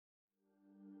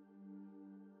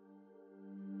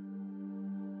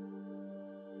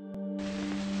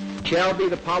shall be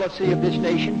the policy of this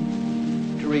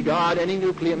nation to regard any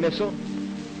nuclear missile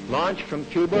launched from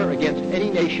Cuba against any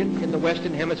nation in the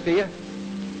Western Hemisphere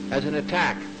as an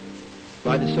attack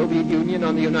by the Soviet Union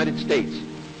on the United States,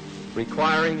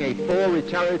 requiring a full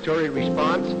retaliatory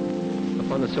response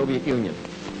upon the Soviet Union.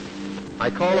 I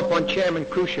call upon Chairman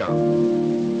Khrushchev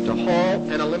to halt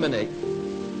and eliminate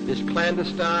this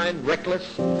clandestine,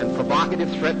 reckless, and provocative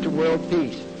threat to world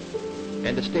peace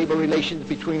and to stable relations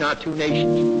between our two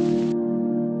nations.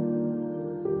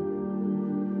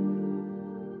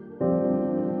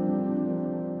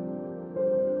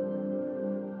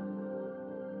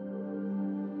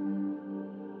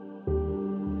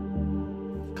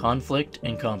 Conflict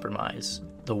and compromise,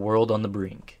 the world on the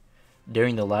brink.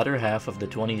 During the latter half of the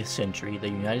 20th century, the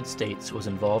United States was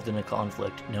involved in a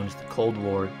conflict known as the Cold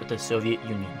War with the Soviet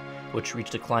Union, which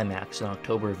reached a climax in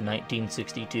October of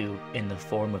 1962 in the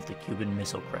form of the Cuban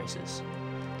Missile Crisis.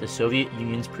 The Soviet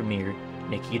Union's premier,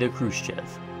 Nikita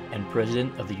Khrushchev, and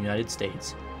President of the United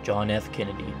States, John F.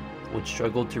 Kennedy, would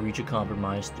struggle to reach a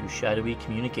compromise through shadowy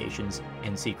communications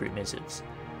and secret missives,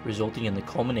 resulting in the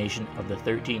culmination of the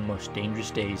 13 most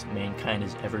dangerous days mankind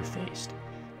has ever faced,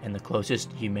 and the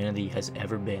closest humanity has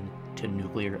ever been to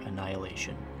nuclear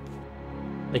annihilation.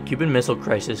 The Cuban Missile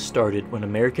Crisis started when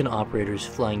American operators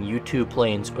flying U-2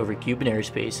 planes over Cuban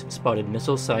airspace spotted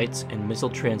missile sites and missile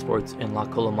transports in La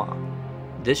Coloma.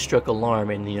 This struck alarm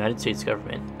in the United States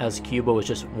government, as Cuba was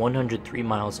just 103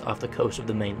 miles off the coast of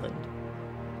the mainland.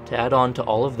 To add on to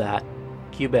all of that,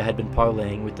 Cuba had been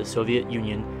parlaying with the Soviet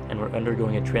Union and were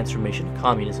undergoing a transformation to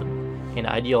communism, an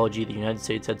ideology the United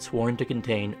States had sworn to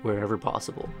contain wherever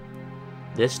possible.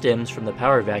 This stems from the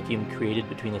power vacuum created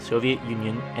between the Soviet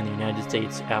Union and the United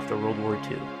States after World War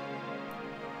II.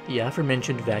 The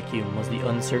aforementioned vacuum was the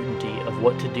uncertainty of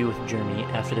what to do with Germany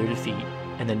after their defeat,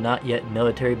 and the not yet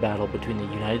military battle between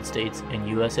the United States and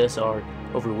USSR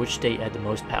over which state had the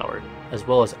most power, as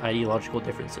well as ideological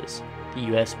differences,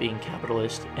 the US being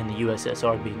capitalist and the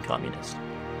USSR being communist.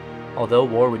 Although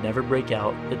war would never break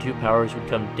out, the two powers would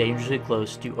come dangerously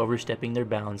close to overstepping their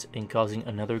bounds and causing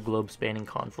another globe-spanning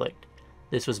conflict.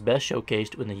 This was best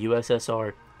showcased when the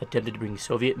USSR attempted to bring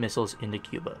Soviet missiles into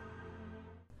Cuba.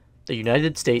 The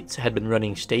United States had been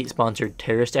running state-sponsored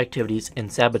terrorist activities and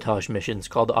sabotage missions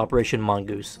called Operation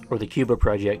Mongoose, or the Cuba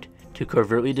Project, to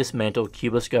covertly dismantle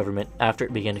Cuba's government after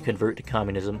it began to convert to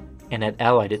communism, and had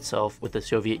allied itself with the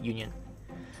Soviet Union.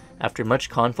 After much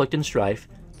conflict and strife,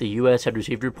 the U.S. had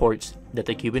received reports that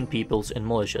the Cuban peoples and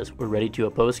militias were ready to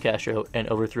oppose Castro and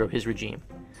overthrow his regime.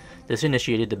 This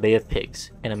initiated the Bay of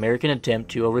Pigs, an American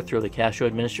attempt to overthrow the Castro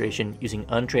administration using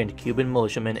untrained Cuban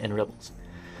militiamen and rebels.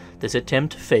 This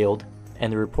attempt failed,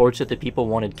 and the reports that the people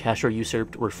wanted Castro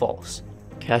usurped were false.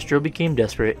 Castro became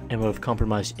desperate and would have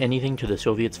compromised anything to the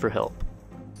Soviets for help.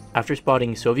 After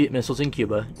spotting Soviet missiles in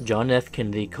Cuba, John F.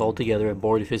 Kennedy called together a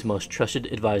board of his most trusted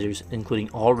advisors, including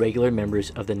all regular members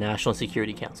of the National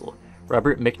Security Council: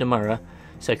 Robert McNamara,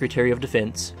 Secretary of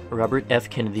Defense; Robert F.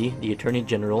 Kennedy, the Attorney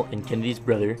General and Kennedy's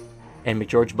brother; and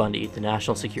McGeorge Bundy, the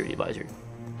National Security Advisor.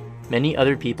 Many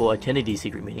other people attended these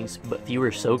secret meetings, but few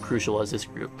were so crucial as this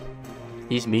group.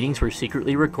 These meetings were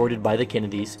secretly recorded by the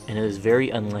Kennedys, and it is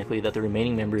very unlikely that the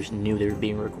remaining members knew they were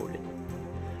being recorded.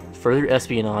 Further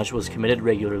espionage was committed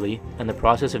regularly, and the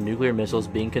process of nuclear missiles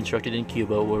being constructed in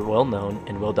Cuba were well known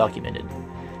and well documented.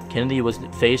 Kennedy was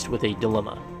faced with a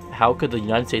dilemma. How could the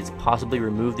United States possibly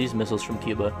remove these missiles from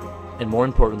Cuba? And more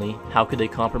importantly, how could they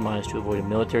compromise to avoid a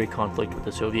military conflict with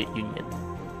the Soviet Union?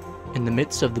 In the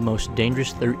midst of the most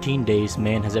dangerous 13 days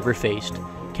man has ever faced,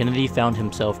 Kennedy found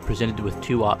himself presented with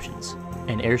two options: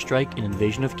 an airstrike and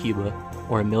invasion of Cuba,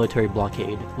 or a military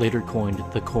blockade, later coined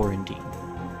the Quarantine.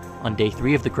 On day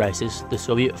 3 of the crisis, the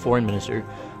Soviet Foreign Minister,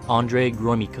 Andrei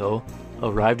Gromyko,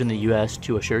 arrived in the U.S.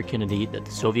 to assure Kennedy that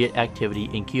the Soviet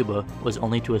activity in Cuba was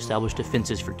only to establish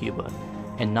defenses for Cuba,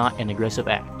 and not an aggressive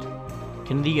act.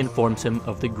 Kennedy informs him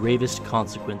of the gravest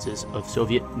consequences of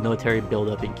Soviet military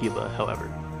buildup in Cuba, however.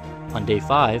 On day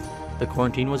 5, the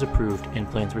quarantine was approved and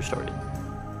plans were started.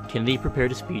 Kennedy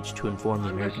prepared a speech to inform the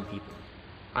American people.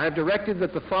 I have directed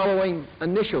that the following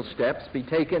initial steps be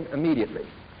taken immediately.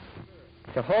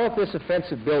 To halt this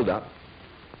offensive buildup,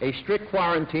 a strict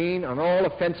quarantine on all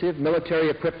offensive military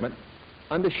equipment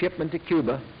under shipment to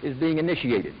Cuba is being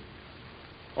initiated.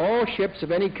 All ships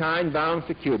of any kind bound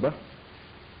for Cuba,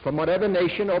 from whatever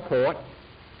nation or port,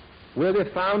 where they're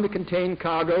found to contain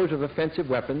cargoes of offensive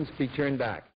weapons, be turned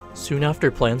back. Soon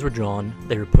after plans were drawn,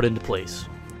 they were put into place.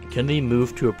 Kennedy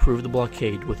moved to approve the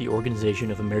blockade with the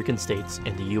Organization of American States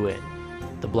and the UN.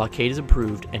 The blockade is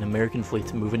approved and American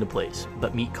fleets move into place,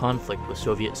 but meet conflict with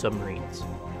Soviet submarines.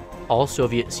 all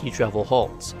Soviet sea travel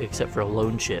halts except for a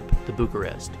lone ship, the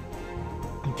Bucharest.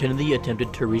 Kennedy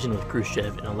attempted to reason with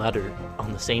Khrushchev in a letter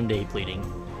on the same day, pleading,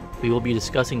 "We will be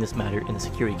discussing this matter in the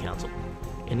Security Council.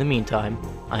 In the meantime,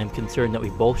 I am concerned that we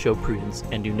both show prudence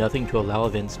and do nothing to allow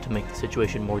events to make the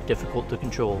situation more difficult to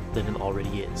control than it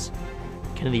already is."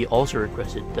 Kennedy also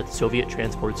requested that the Soviet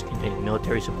transports containing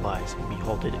military supplies be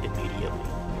halted immediately.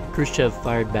 Khrushchev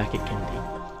fired back at Kennedy.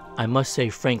 "I must say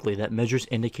frankly that measures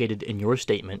indicated in your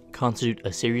statement constitute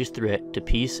a serious threat to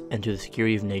peace and to the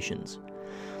security of nations.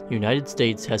 The United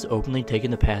States has openly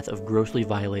taken the path of grossly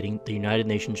violating the United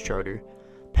Nations Charter,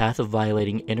 path of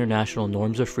violating international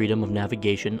norms of freedom of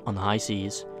navigation on the high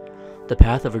seas, the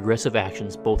path of aggressive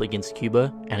actions both against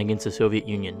Cuba and against the Soviet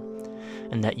Union,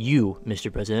 and that you,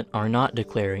 Mr. President, are not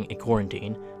declaring a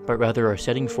quarantine, but rather are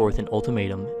setting forth an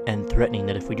ultimatum and threatening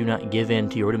that if we do not give in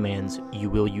to your demands, you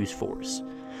will use force."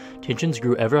 Tensions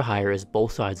grew ever higher as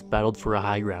both sides battled for a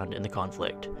high ground in the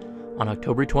conflict. On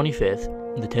October 25th,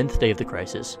 the 10th day of the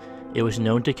crisis, it was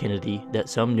known to Kennedy that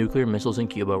some nuclear missiles in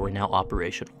Cuba were now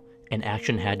operational, and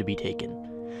action had to be taken.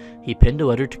 He penned a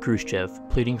letter to Khrushchev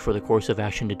pleading for the course of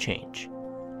action to change.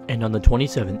 And on the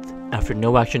 27th, after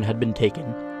no action had been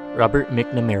taken, Robert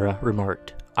McNamara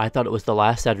remarked, "I thought it was the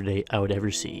last Saturday I would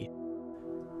ever see."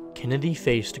 Kennedy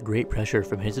faced great pressure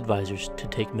from his advisors to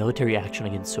take military action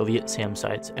against Soviet SAM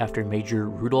sites after Major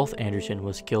Rudolf Anderson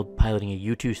was killed piloting a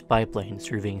U-2 spy plane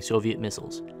surveying Soviet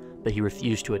missiles, but he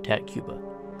refused to attack Cuba.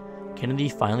 Kennedy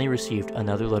finally received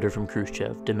another letter from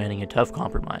Khrushchev demanding a tough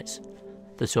compromise.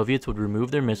 The Soviets would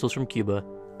remove their missiles from Cuba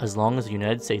as long as the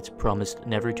United States promised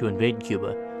never to invade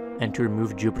Cuba and to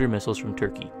remove Jupiter missiles from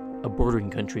Turkey, a bordering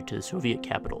country to the Soviet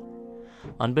capital.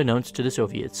 Unbeknownst to the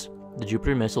Soviets, the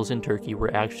Jupiter missiles in Turkey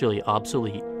were actually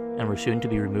obsolete and were soon to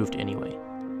be removed anyway.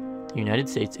 The United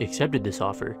States accepted this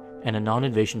offer, and a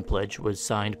non-invasion pledge was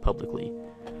signed publicly.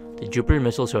 The Jupiter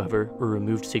missiles, however, were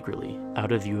removed secretly,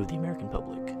 out of view of the American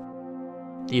public.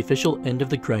 The official end of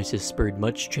the crisis spurred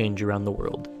much change around the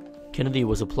world. Kennedy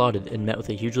was applauded and met with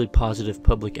a hugely positive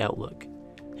public outlook.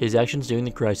 His actions during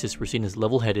the crisis were seen as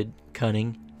level-headed,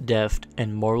 cunning, deft,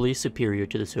 and morally superior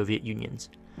to the Soviet Union's.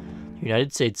 The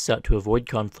United States sought to avoid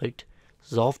conflict,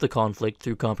 solve the conflict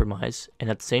through compromise,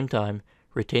 and at the same time,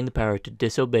 retain the power to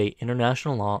disobey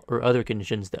international law or other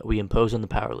conditions that we impose on the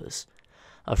powerless.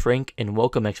 A frank and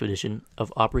welcome expedition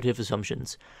of operative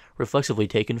assumptions, reflexively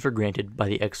taken for granted by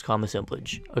the ex-com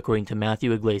assemblage, according to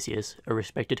Matthew Iglesias, a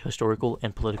respected historical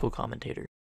and political commentator.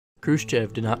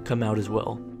 Khrushchev did not come out as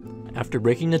well. After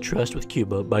breaking the trust with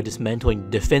Cuba by dismantling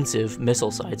defensive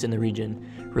missile sites in the region,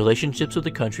 relationships with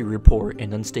the country were poor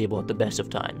and unstable at the best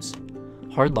of times.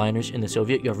 Hardliners in the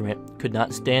Soviet government could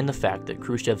not stand the fact that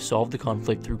Khrushchev solved the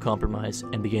conflict through compromise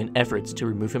and began efforts to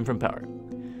remove him from power.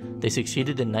 They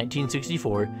succeeded in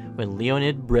 1964 when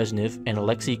Leonid Brezhnev and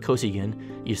Alexei Kosygin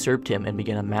usurped him and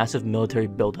began a massive military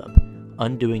buildup,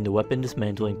 undoing the weapon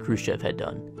dismantling Khrushchev had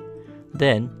done.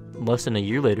 Then, less than a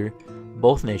year later,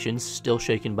 both nations, still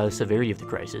shaken by the severity of the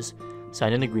crisis,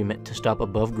 signed an agreement to stop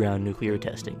above-ground nuclear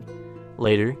testing.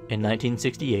 Later, in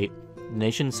 1968, the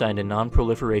nations signed a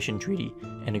non-proliferation treaty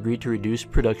and agreed to reduce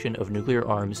production of nuclear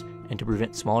arms and to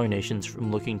prevent smaller nations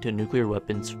from looking to nuclear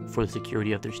weapons for the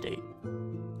security of their state.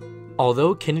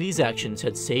 Although Kennedy's actions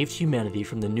had saved humanity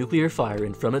from the nuclear fire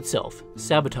and from itself,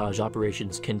 sabotage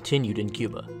operations continued in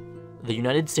Cuba. The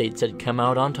United States had come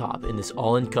out on top in this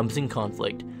all-encompassing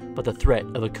conflict, but the threat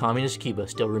of a communist Cuba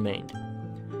still remained.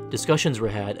 Discussions were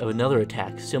had of another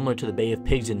attack similar to the Bay of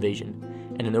Pigs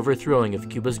invasion, and an overthrowing of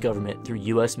Cuba's government through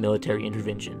U.S. military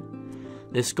intervention.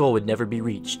 This goal would never be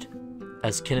reached,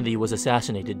 as Kennedy was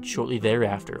assassinated shortly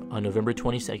thereafter on November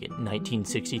 22,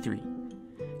 1963.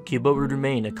 Cuba would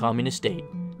remain a communist state,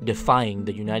 defying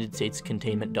the United States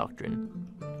containment doctrine.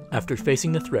 After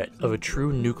facing the threat of a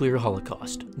true nuclear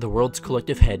holocaust, the world's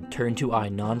collective head turned to eye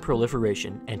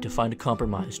non-proliferation and to find a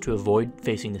compromise to avoid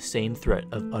facing the same threat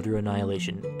of utter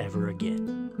annihilation ever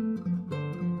again.